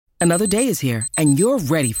Another day is here, and you're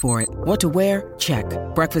ready for it. What to wear? Check.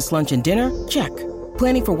 Breakfast, lunch, and dinner? Check.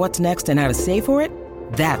 Planning for what's next and how to save for it?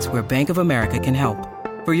 That's where Bank of America can help.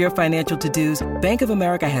 For your financial to-dos, Bank of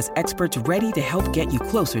America has experts ready to help get you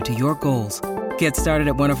closer to your goals. Get started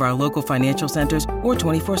at one of our local financial centers or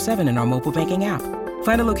 24/7 in our mobile banking app.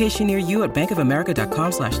 Find a location near you at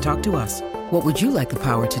bankofamerica.com/talktous. What would you like the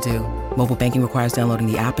power to do? Mobile banking requires downloading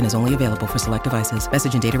the app and is only available for select devices.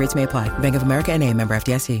 Message and data rates may apply. Bank of America N.A., member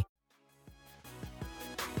FDIC.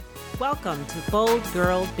 Welcome to Bold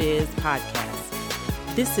Girl Biz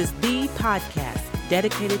Podcast. This is the podcast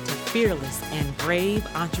dedicated to fearless and brave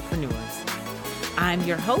entrepreneurs. I'm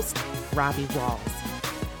your host, Robbie Walls.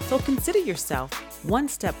 So consider yourself one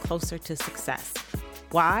step closer to success.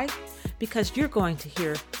 Why? Because you're going to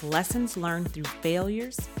hear lessons learned through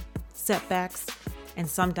failures, setbacks, and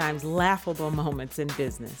sometimes laughable moments in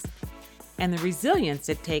business, and the resilience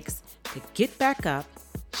it takes to get back up,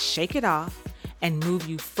 shake it off, and move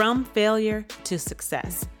you from failure to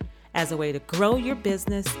success as a way to grow your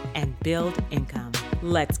business and build income.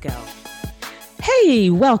 Let's go. Hey,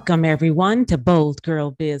 welcome everyone to Bold Girl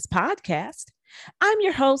Biz Podcast. I'm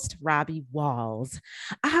your host, Robbie Walls.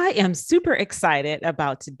 I am super excited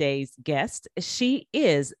about today's guest. She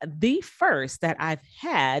is the first that I've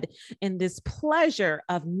had in this pleasure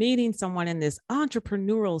of meeting someone in this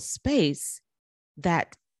entrepreneurial space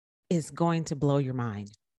that is going to blow your mind.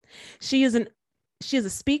 She is a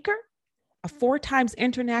speaker, a 4 times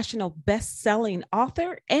international best-selling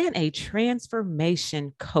author, and a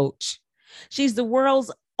transformation coach. She's the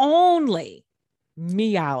world's only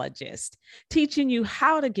meologist, teaching you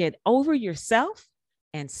how to get over yourself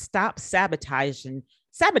and stop sabotaging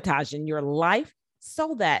your life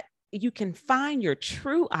so that you can find your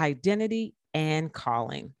true identity and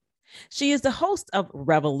calling. She is the host of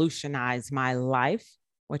Revolutionize My Life,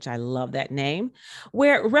 which I love that name,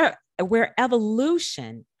 where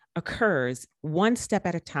evolution occurs one step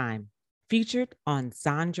at a time, featured on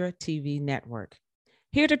Zandra TV Network.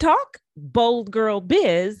 Here to talk, Bold Girl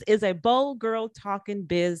Biz is a bold girl talking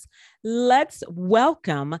biz. Let's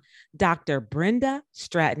welcome Dr. Brenda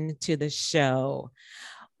Stratton to the show.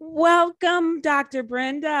 Welcome, Dr.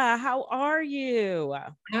 Brenda. How are you?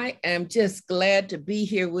 I am just glad to be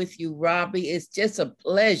here with you, Robbie. It's just a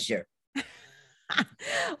pleasure.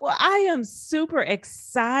 Well, I am super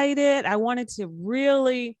excited. I wanted to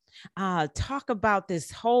really talk about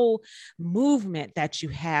this whole movement that you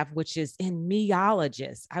have, which is in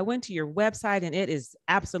meologists. I went to your website and it is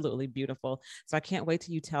absolutely beautiful. So I can't wait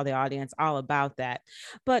till you tell the audience all about that.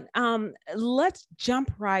 But let's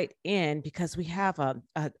jump right in because we have a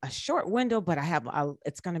short window, but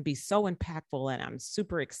it's going to be so impactful and I'm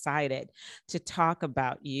super excited to talk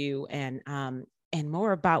about you and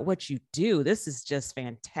more about what you do. This is just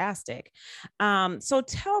fantastic. So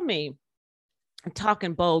tell me,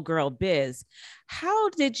 talking Bold Girl Biz, how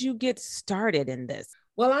did you get started in this?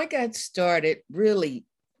 Well, I got started really,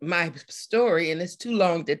 my story, and it's too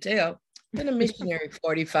long to tell, been a missionary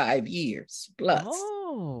 45 years plus.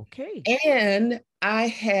 Oh, okay. And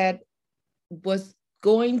I was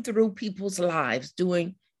going through people's lives,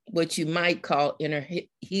 doing what you might call inner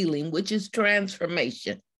healing, which is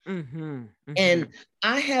transformation. Mm-hmm, mm-hmm. And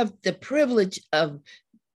I have the privilege of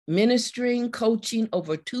ministering, coaching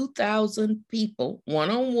over 2,000 people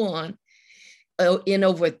one-on-one in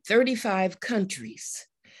over 35 countries.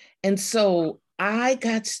 And so I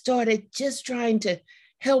got started just trying to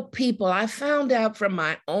help people. I found out from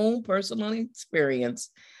my own personal experience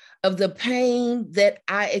of the pain that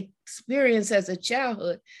I experienced as a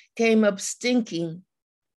childhood came up stinking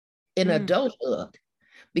in adulthood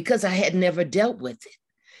because I had never dealt with it.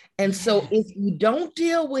 And so if you don't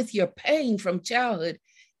deal with your pain from childhood,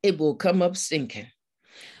 it will come up stinking.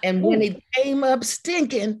 And when it came up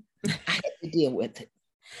stinking, I had to deal with it.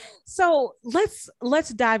 So let's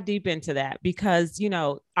dive deep into that because, you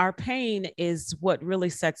know, our pain is what really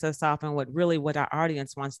sets us off and what our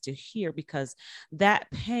audience wants to hear, because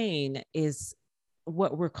that pain is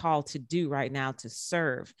what we're called to do right now, to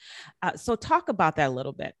serve. So talk about that a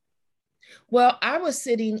little bit. Well, I was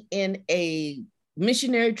sitting in a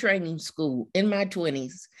missionary training school in my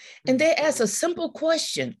 20s, and they asked a simple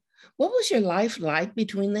question. What was your life like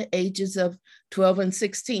between the ages of 12 and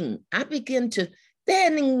 16? They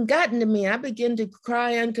hadn't even gotten to me. I began to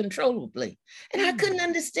cry uncontrollably. And I couldn't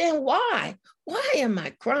understand why. Why am I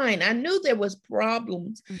crying? I knew there was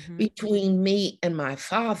problems between me and my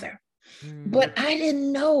father, but I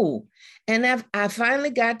didn't know. And I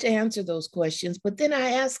finally got to answer those questions, but then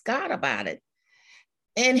I asked God about it.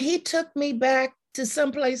 And he took me back to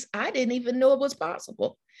someplace I didn't even know it was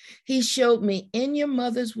possible. He showed me, in your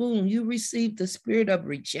mother's womb, you received the spirit of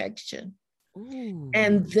rejection. Ooh.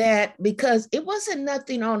 And that because it wasn't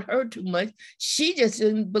nothing on her too much, she just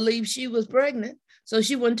didn't believe she was pregnant. So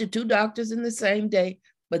she went to 2 doctors in the same day,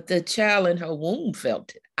 but the child in her womb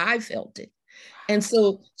felt it. I felt it. And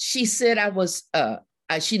so she said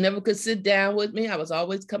she never could sit down with me. I was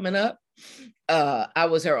always coming up. I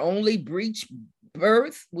was her only breech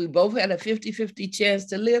birth. We both had a 50-50 chance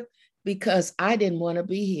to live because I didn't want to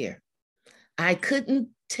be here. I couldn't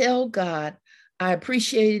tell God, I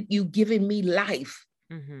appreciated you giving me life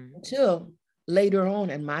until later on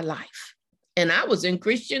in my life. And I was in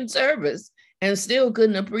Christian service and still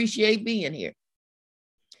couldn't appreciate being here.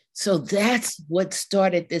 So that's what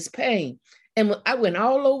started this pain. And I went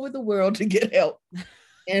all over the world to get help.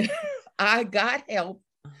 And I got help.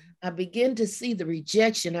 I began to see the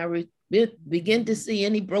rejection. I began to see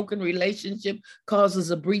any broken relationship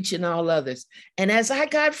causes a breach in all others. And as I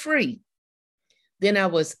got free, then I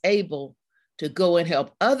was able to go and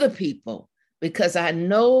help other people because I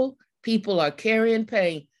know people are carrying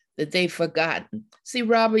pain that they've forgotten. See,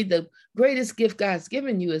 Robbie, the greatest gift God's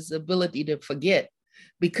given you is the ability to forget,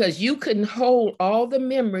 because you can hold all the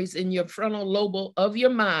memories in your frontal lobe of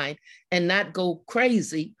your mind and not go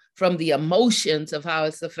crazy from the emotions of how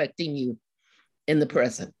it's affecting you in the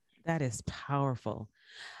present. That is powerful.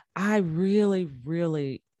 I really,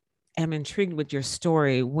 really am intrigued with your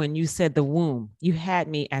story. When you said the womb, you had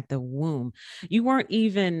me at the womb. You weren't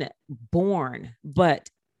even born, but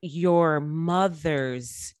your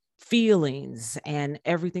mother's feelings and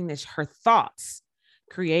everything that her thoughts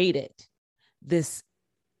created this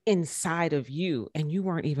inside of you, and you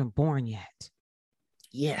weren't even born yet.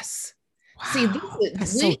 Yes. Wow. See,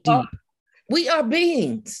 that's so deep. We are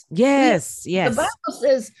beings. Yes. Yes. The Bible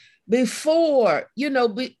says before,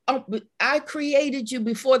 I created you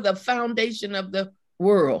before the foundation of the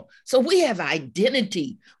world. So we have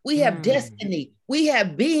identity. We have destiny. We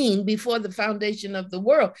have being before the foundation of the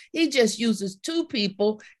world. He just uses 2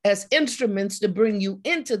 people as instruments to bring you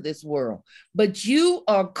into this world. But you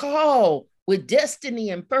are called with destiny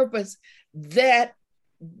and purpose that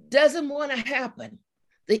doesn't want to happen.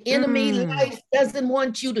 The enemy life doesn't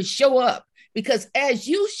want you to show up, because as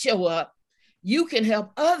you show up, you can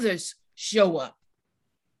help others show up.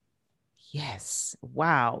 Yes.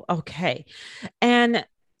 Wow. Okay. And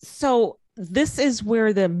so this is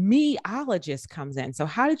where the meologist comes in. So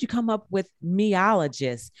how did you come up with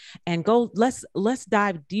meologist? And let's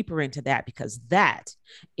dive deeper into that, because that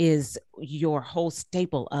is your whole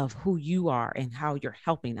staple of who you are and how you're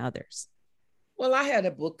helping others. Well, I had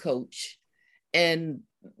a book coach, and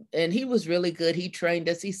he was really good. He trained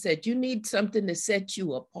us. He said, you need something to set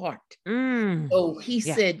you apart. So he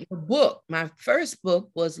said, your book, my first book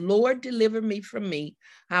was Lord, Deliver Me From Me,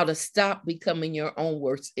 How to Stop Becoming Your Own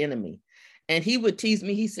Worst Enemy. And he would tease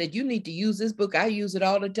me. He said, you need to use this book. I use it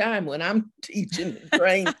all the time when I'm teaching and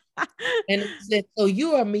training. And he said, so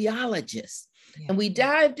you are a meologist. Yeah. And we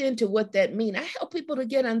dived into what that means. I help people to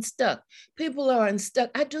get unstuck. People are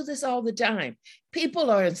unstuck. I do this all the time.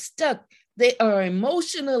 People are unstuck. They are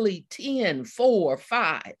emotionally 10, 4,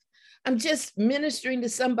 5. I'm just ministering to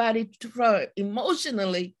somebody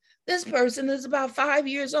emotionally. This person is about 5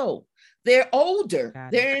 years old. They're older.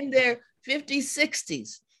 They're in their 50s,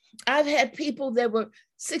 60s. I've had people that were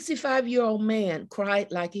 65-year-old man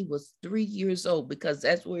cried like he was 3 years old, because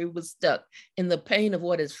that's where he was stuck in the pain of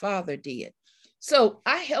what his father did. So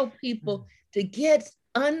I help people to get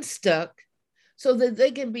unstuck so that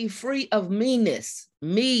they can be free of meanness.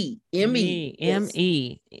 M-E.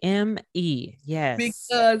 Yes.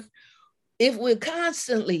 Because if we're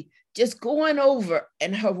constantly just going over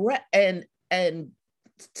and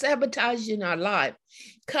sabotaging our life,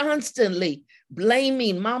 constantly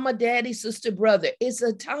blaming mama, daddy, sister, brother, it's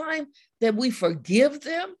a time that we forgive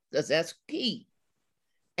them, because that's key,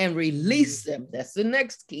 and release them. That's the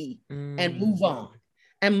next key, and move on.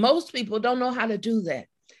 And most people don't know how to do that.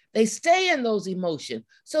 They stay in those emotions.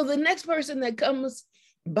 So the next person that comes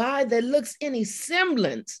by that looks any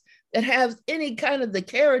semblance, that has any kind of the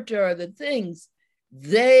character or the things,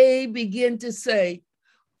 they begin to say,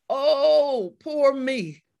 oh, poor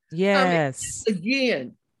me. Yes.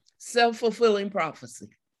 Again, self-fulfilling prophecy.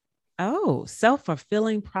 Oh,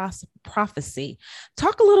 self-fulfilling prophecy.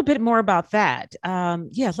 Talk a little bit more about that.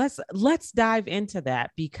 Let's dive into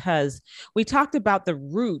that, because we talked about the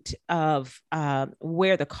root of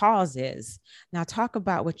where the cause is. Now talk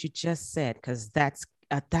about what you just said, because that's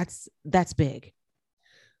big.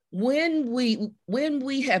 When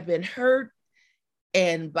we have been hurt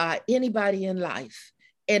and by anybody in life,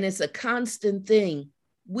 and it's a constant thing,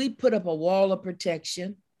 we put up a wall of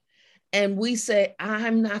protection. And we say,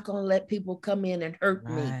 I'm not going to let people come in and hurt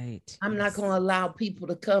me. Right. I'm not Yes. going to allow people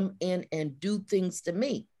to come in and do things to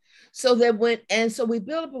me. So so we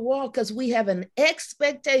build up a wall because we have an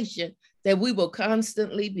expectation that we will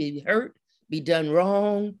constantly be hurt, be done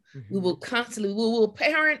wrong. We will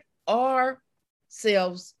parent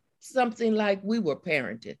ourselves something like we were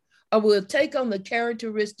parented, or we'll take on the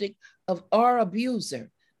characteristic of our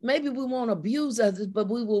abuser. Maybe we won't abuse others, but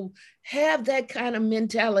we will have that kind of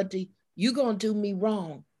mentality. You're going to do me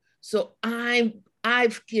wrong. So I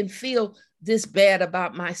can feel this bad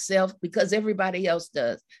about myself because everybody else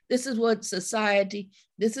does. This is what society,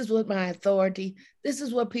 this is what my authority, this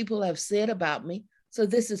is what people have said about me. So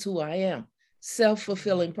this is who I am.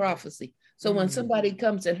 Self-fulfilling prophecy. So when somebody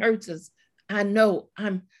comes and hurts us, I know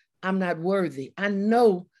I'm not worthy. I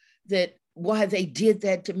know that why they did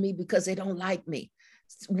that to me because they don't like me.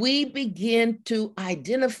 We begin to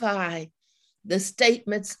identify the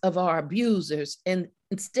statements of our abusers and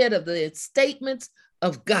instead of the statements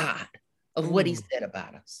of God, of what he said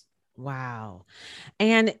about us. Wow.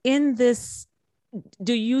 And in this,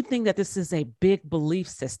 do you think that this is a big belief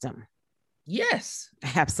system? Yes.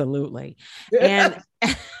 Absolutely. And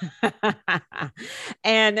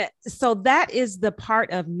and so that is the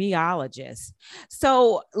part of meologist.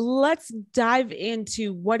 So let's dive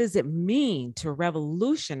into what does it mean to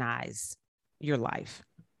revolutionize your life?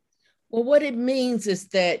 Well, what it means is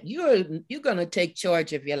that you're going to take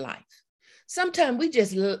charge of your life. Sometimes we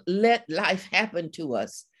just let life happen to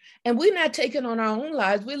us, and we're not taking on our own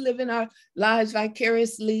lives. We're living our lives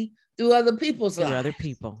vicariously through other people's lives. Through other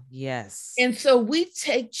people, yes. And so we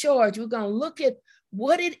take charge. We're going to look at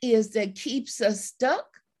what it is that keeps us stuck.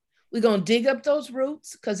 We're going to dig up those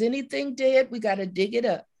roots because anything dead, we got to dig it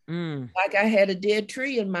up. Like I had a dead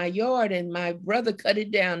tree in my yard and my brother cut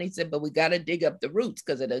it down. He said, but we got to dig up the roots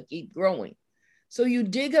because it'll keep growing. So you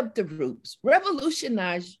dig up the roots.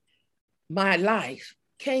 Revolutionize my life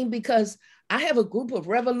came because I have a group of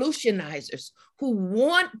revolutionizers who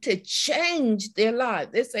want to change their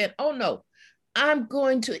lives. They're saying, oh no, I'm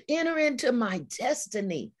going to enter into my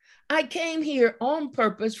destiny. I came here on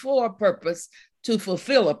purpose, for a purpose, to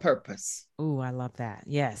fulfill a purpose. Oh, I love that.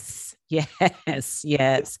 Yes, yes,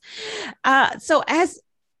 yes. So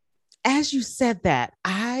as you said that,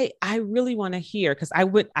 I really want to hear, because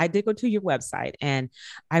I did go to your website and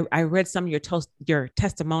I read some of your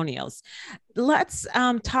testimonials. Let's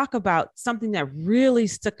talk about something that really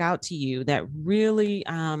stuck out to you, that really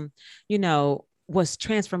was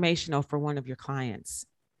transformational for one of your clients.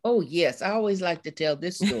 Oh yes, I always like to tell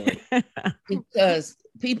this story because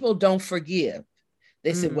people don't forgive.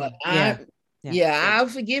 They say, well, I'll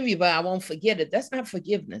forgive you, but I won't forget it. That's not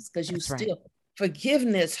forgiveness because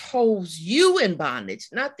forgiveness holds you in bondage,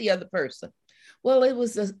 not the other person. Well, it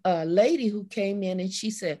was a lady who came in and she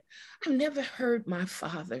said, I've never heard my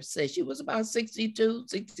father say, she was about 62,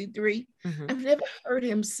 63. I've never heard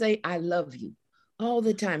him say, I love you all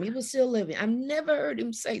the time. He was still living. I've never heard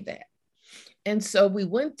him say that. And so we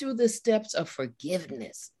went through the steps of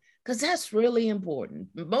forgiveness because that's really important.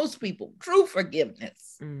 Most people, true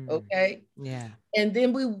forgiveness. Okay. Yeah. And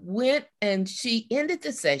then we went and she ended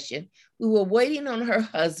the session. We were waiting on her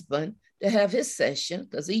husband to have his session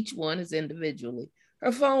because each one is individually.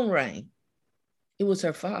 Her phone rang. It was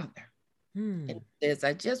her father. And it says,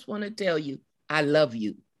 I just want to tell you, I love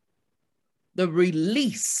you. The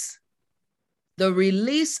release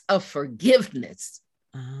of forgiveness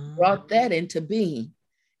brought that into being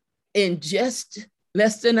in just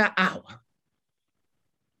less than an hour.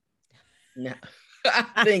 Now,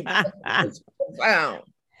 I think that's profound.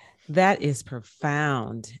 That is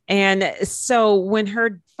profound. And so when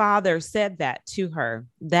her father said that to her,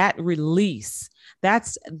 that release,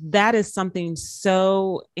 that is something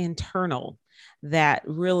so internal that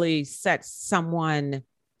really sets someone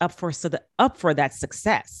up for that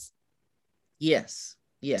success. Yes.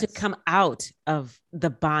 Yes. To come out of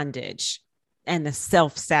the bondage and the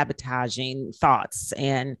self-sabotaging thoughts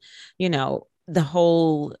and, the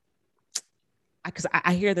whole, because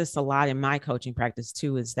I hear this a lot in my coaching practice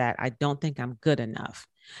too, is that I don't think I'm good enough.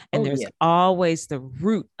 And there's always the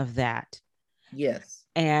root of that. Yes.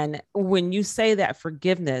 And when you say that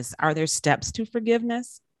forgiveness, are there steps to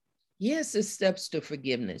forgiveness? Yes, there's steps to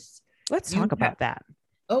forgiveness. Let's talk about that.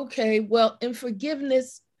 Okay. Well, in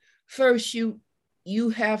forgiveness, first you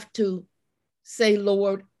have to say,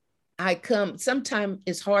 Lord, I come. Sometimes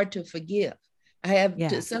it's hard to forgive.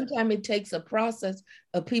 Sometimes it takes a process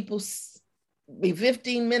of people be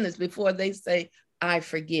 15 minutes before they say, I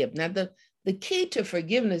forgive. Now, the key to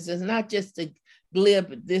forgiveness is not just to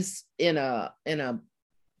glib this in a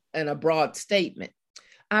broad statement.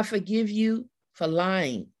 I forgive you for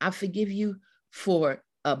lying. I forgive you for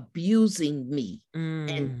abusing me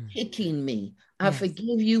and kicking me. I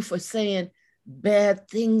forgive you for saying bad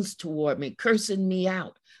things toward me, cursing me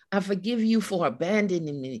out. I forgive you for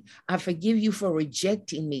abandoning me. I forgive you for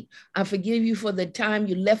rejecting me. I forgive you for the time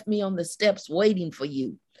you left me on the steps waiting for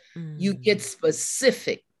you. You get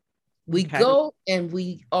specific. We go and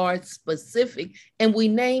we are specific and we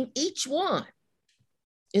name each one.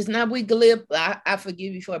 It's not we glib, I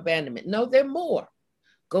forgive you for abandonment. No, there are more.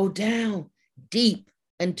 Go down deep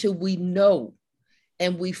until we know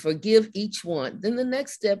and we forgive each one. Then the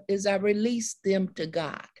next step is I release them to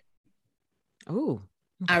God. Oh,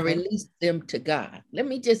 I release them to God. Let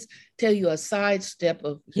me just tell you a side step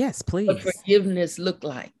of yes, please. What forgiveness look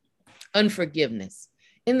like. Unforgiveness.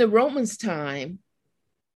 In the Romans time,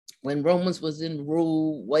 when Romans was in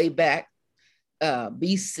rule way back,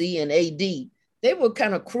 BC and AD, they were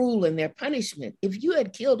kind of cruel in their punishment. If you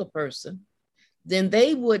had killed a person, then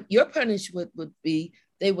your punishment would be,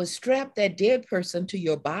 they would strap that dead person to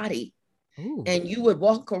your body. Ooh. And you would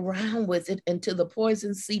walk around with it until the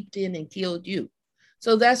poison seeped in and killed you.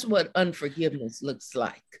 So that's what unforgiveness looks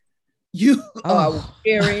like. You are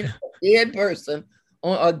carrying a dead person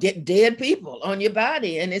or get dead people on your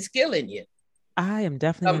body and it's killing you. I am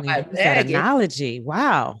definitely going to use that analogy.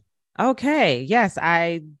 Wow. Okay. Yes,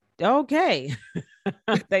 okay.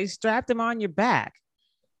 They strapped him on your back.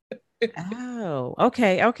 Oh,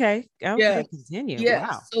 okay. Yeah. Continue. Yeah.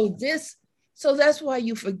 Wow. So that's why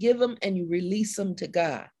you forgive them and you release them to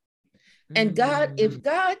God. And God, if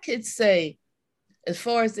God could say, as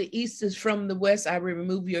far as the east is from the west, I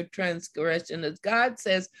remove your transgression. As God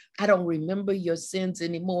says, I don't remember your sins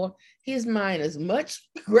anymore. His mind is much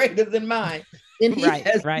greater than mine. And he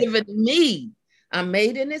has given me, I'm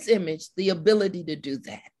made in his image, the ability to do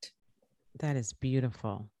that. That is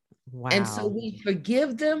beautiful. Wow. And so we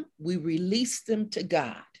forgive them, we release them to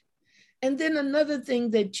God. And then another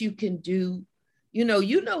thing that you can do, you know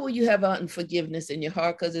when you have unforgiveness in your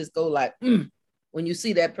heart, because it's go like, when you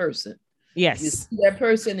see that person. Yes. You see that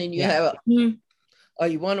person and you have or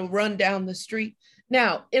you want to run down the street.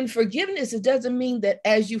 Now, in forgiveness, it doesn't mean that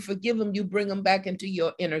as you forgive them, you bring them back into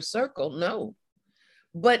your inner circle. No.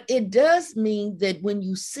 But it does mean that when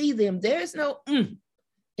you see them, there's no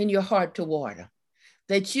in your heart toward them,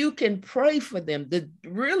 that you can pray for them. The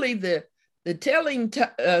telling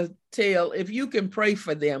tale, if you can pray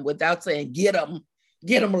for them without saying, get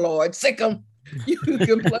them, Lord, sick them. You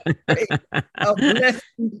can pray a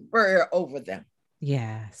blessing prayer over them.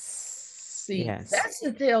 Yes. See, that's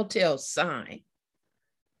the telltale sign.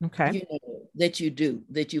 Okay. That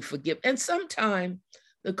you forgive. And sometimes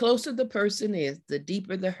the closer the person is, the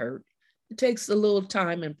deeper the hurt. It takes a little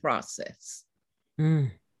time and process.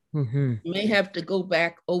 You may have to go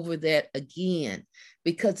back over that again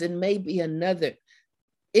because it may be another.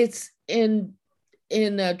 It's in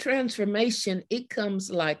transformation, it comes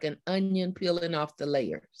like an onion peeling off the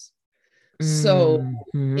layers. So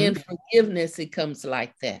in forgiveness, it comes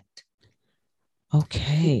like that.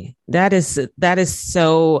 Okay. That is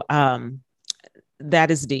so,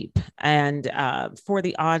 that is deep. And for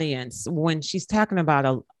the audience, when she's talking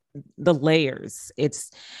about the layers,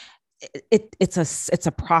 it's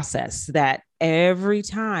a process that every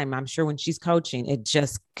time, I'm sure when she's coaching, it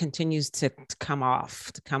just continues to come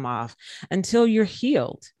off until you're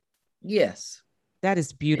healed. Yes. That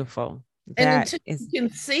is beautiful. And until you can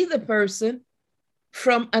see the person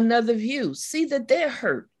from another view, see that they're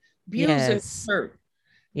hurt. Abusers hurt.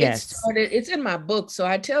 Yes. It's in my book. So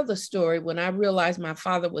I tell the story when I realized my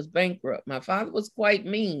father was bankrupt. My father was quite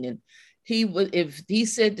mean, and if he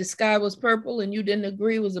said the sky was purple and you didn't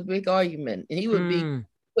agree, it was a big argument, and he would be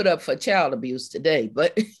put up for child abuse today.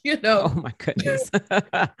 But oh my goodness.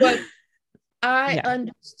 But I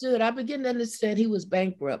understood. I began to understand he was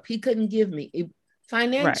bankrupt. He couldn't give me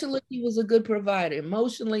financially. He was a good provider.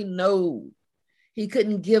 Emotionally, no, he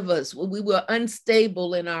couldn't give us. We were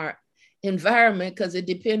unstable in our environment because it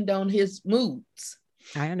depended on his moods.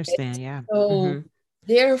 I understand. And so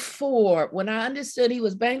therefore, when I understood he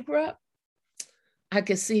was bankrupt, I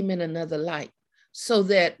could see him in another light. So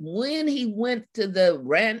that when he went to the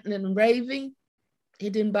ranting and raving,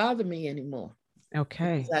 it didn't bother me anymore.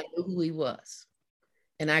 Okay. Because I knew who he was.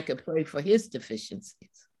 And I could pray for his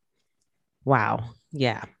deficiencies. Wow.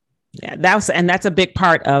 Yeah. That's a big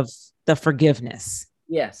part of the forgiveness.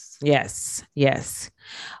 Yes.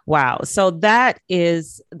 Wow. So that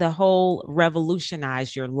is the whole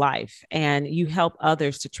revolutionize your life, and you help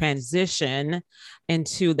others to transition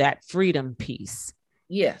into that freedom piece.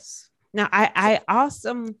 Yes. Now, I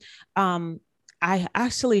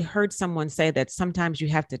actually heard someone say that sometimes you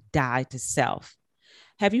have to die to self.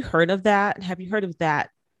 Have you heard of that? Have you heard of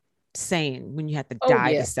that saying when you have to Oh,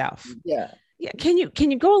 die yeah. to self? Yeah. Yeah. Can you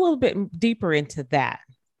go a little bit deeper into that?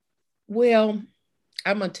 Well,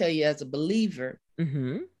 I'm going to tell you as a believer,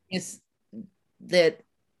 Mm-hmm. it's that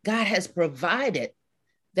God has provided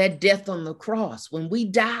that death on the cross. When he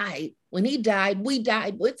died, we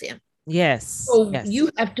died with him. Yes. So Yes.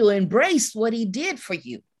 you have to embrace what he did for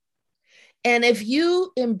you. And if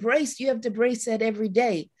you have to embrace that every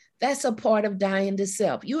day. That's a part of dying to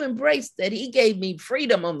self. You embrace that he gave me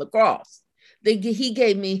freedom on the cross. That he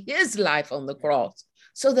gave me his life on the cross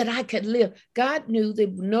so that I could live. God knew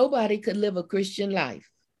that nobody could live a Christian life.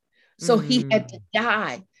 So he had to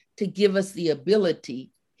die to give us the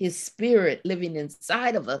ability, his spirit living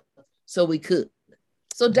inside of us so we could.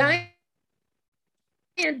 So dying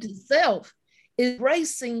to self is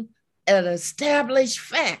embracing an established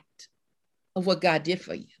fact of what God did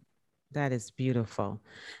for you. That is beautiful.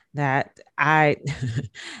 That I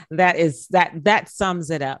that sums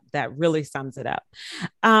it up. That really sums it up.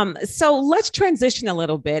 So let's transition a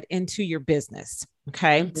little bit into your business.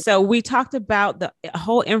 Okay. Mhm. So we talked about the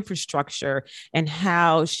whole infrastructure and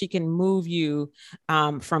how she can move you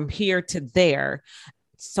from here to there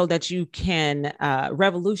so that you can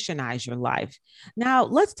revolutionize your life. Now,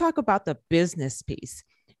 let's talk about the business piece.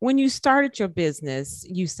 When you started your business,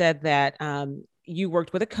 you said that you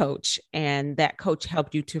worked with a coach and that coach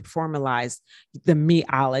helped you to formalize the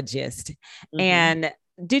meologist. Mhm. And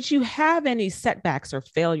did you have any setbacks or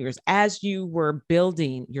failures as you were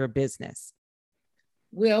building your business?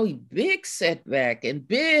 Well, big setback and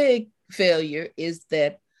big failure is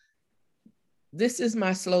that this is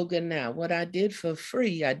my slogan now. What I did for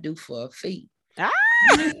free, I do for a fee. Ah!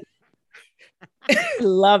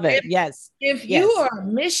 Love it. Yes. If Yes. you are a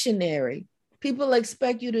missionary, people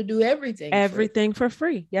expect you to do everything. Everything for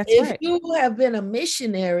free. That's if right. you have been a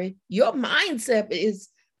missionary, your mindset is,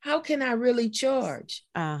 how can I really charge?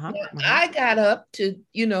 Uh-huh. Now, Uh-huh. I got up to,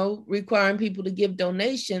 requiring people to give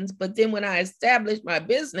donations, but then when I established my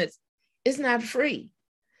business, it's not free.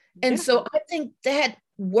 And Yeah. so I think that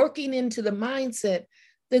working into the mindset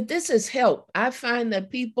that this is help. I find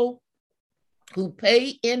that people who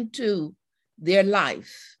pay into their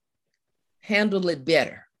life handle it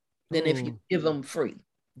better than if you Ooh, give them free.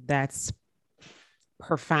 that's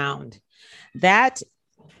profound. That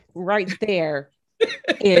right there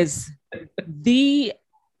is the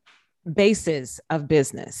basis of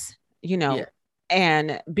business, Yeah.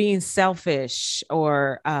 and being selfish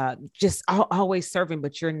or just always serving,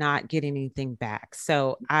 but you're not getting anything back.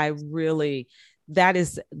 So I really, that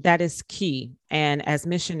is key. And as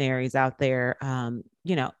missionaries out there,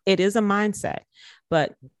 it is a mindset,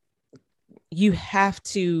 but you have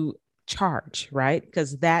to charge, right?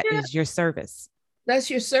 Because that Yeah. is your service. That's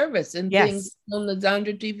your service and things Yes. on the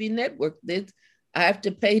Zandra TV network that I have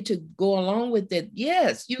to pay to go along with it.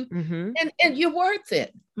 Yes, Mm-hmm. and you're worth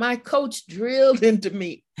it. My coach drilled into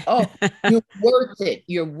me, oh, you're worth it.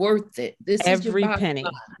 You're worth it. This is your Every bottom penny.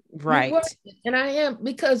 line. You're Right. worth it. And I am,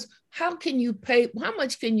 because how much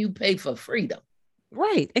can you pay for freedom?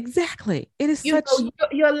 Right. Exactly. It is such.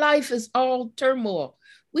 Your life is all turmoil.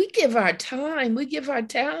 We give our time, we give our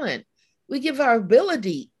talent, we give our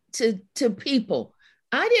ability to people.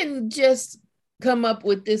 I didn't just come up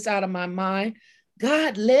with this out of my mind.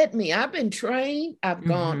 God led me. I've been trained. I've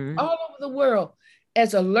gone Mhm. all over the world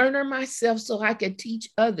as a learner myself so I could teach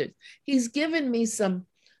others. He's given me some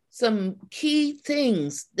key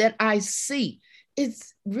things that I see.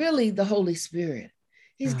 It's really the Holy Spirit.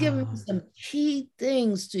 He's given me Oh, some key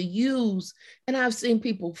things to use. And I've seen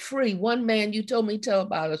people free. One man, you told me tell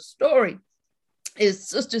about a story. His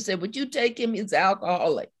sister said, would you take him? He's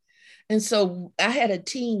alcoholic. And so I had a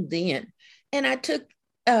team then. And I took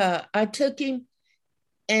him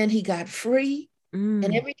and he got free.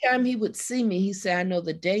 And every time he would see me, he said, I know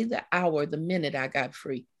the day, the hour, the minute I got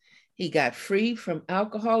free. He got free from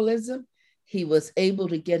alcoholism. He was able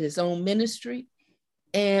to get his own ministry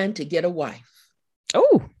and to get a wife.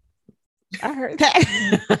 Oh, I heard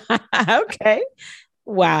that. Okay.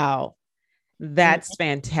 Wow. That's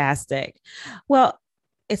fantastic. Well,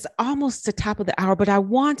 it's almost the top of the hour, but I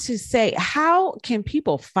want to say, how can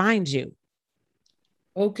people find you?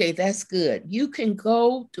 Okay, that's good. You can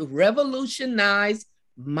go to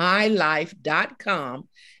revolutionizemylife.com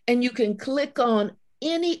and you can click on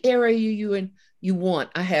any area you want.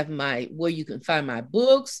 I have where you can find my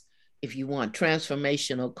books. If you want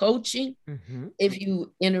transformational coaching, if you're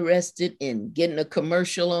interested in getting a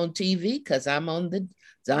commercial on TV, because I'm on the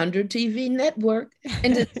Zandra TV network,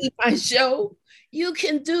 and to see my show, you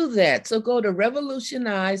can do that. So go to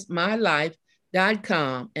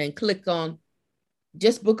revolutionize.mylife.com and click on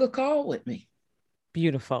just book a call with me.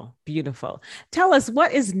 Beautiful, beautiful. Tell us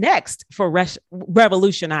what is next for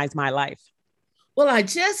Revolutionize My Life. Well, I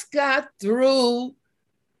just got through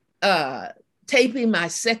taping my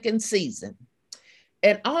second season.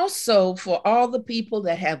 And also for all the people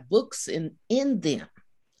that have books in them.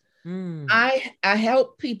 I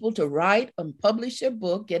help people to write and publish a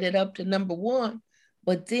book, get it up to number 1,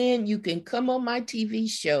 but then you can come on my TV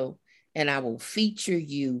show and I will feature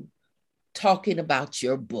you talking about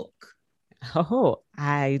your book. Oh,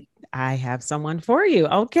 I have someone for you.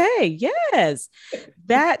 Okay. Yes.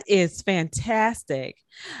 That is fantastic.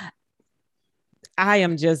 I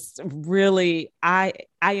am just really, I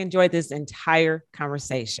enjoyed this entire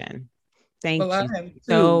conversation. Thank you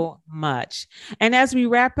so much. And as we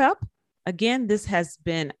wrap up, again, this has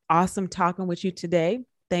been awesome talking with you today.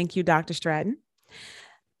 Thank you, Dr. Stratton.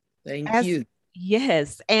 Thank you.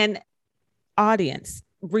 Yes. And audience,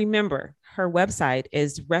 remember, her website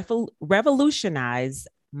is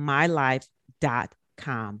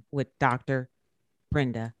revolutionizemylife.com with Dr.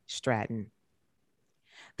 Brenda Stratton.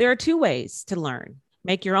 There are 2 ways to learn: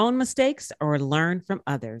 make your own mistakes or learn from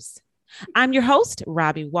others. I'm your host,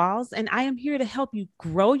 Robbie Walls, and I am here to help you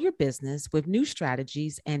grow your business with new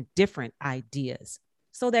strategies and different ideas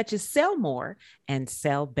so that you sell more and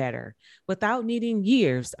sell better without needing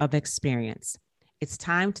years of experience. It's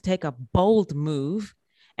time to take a bold move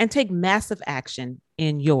and take massive action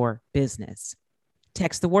in your business.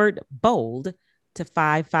 Text the word BOLD to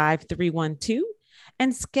 55312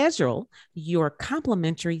 and schedule your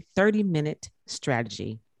complimentary 30-minute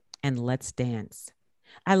strategy. And let's dance.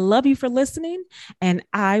 I love you for listening, and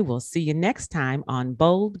I will see you next time on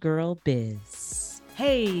Bold Girl Biz.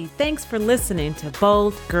 Hey, thanks for listening to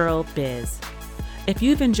Bold Girl Biz. If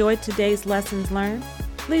you've enjoyed today's lessons learned,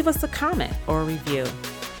 leave us a comment or review.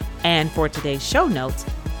 And for today's show notes,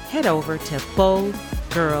 head over to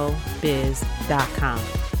boldgirlbiz.com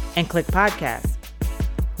and click podcast.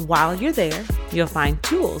 While you're there, you'll find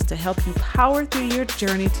tools to help you power through your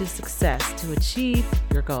journey to success to achieve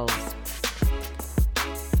your goals.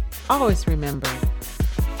 Always remember,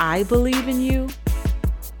 I believe in you,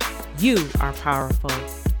 you are powerful,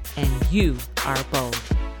 and you are bold.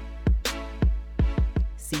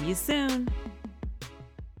 See you soon.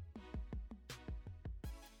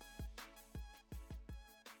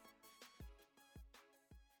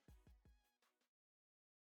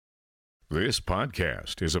 This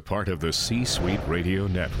podcast is a part of the C-Suite Radio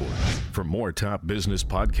Network. For more top business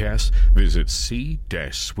podcasts, visit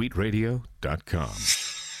c-suiteradio.com.